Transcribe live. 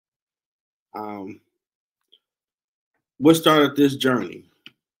Um, what started this journey?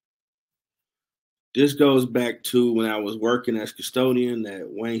 This goes back to when I was working as custodian at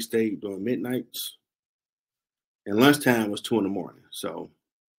Wayne State during midnights, and lunchtime was 2 in the morning. So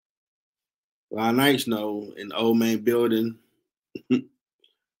a lot of nights, know in the old main building,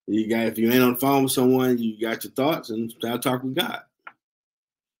 you got if you ain't on the phone with someone, you got your thoughts and try to talk with God.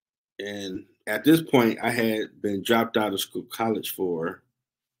 And at this point, I had been dropped out of school, college for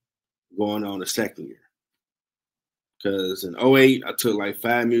going on the second year. Because in '08, I took like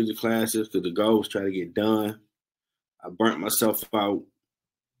 5 music classes because the goal was try to get done. I burnt myself out.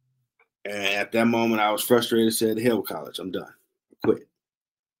 And at that moment, I was frustrated, said, hell with college, I'm done. I quit.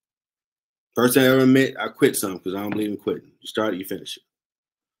 First thing I ever admit, I quit something because I don't believe in quitting. You start it, you finish it.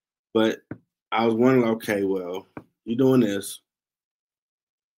 But I was wondering, okay, well, you're doing this.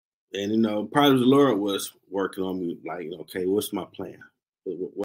 And, probably the Lord was working on me, like, okay, what's my plan?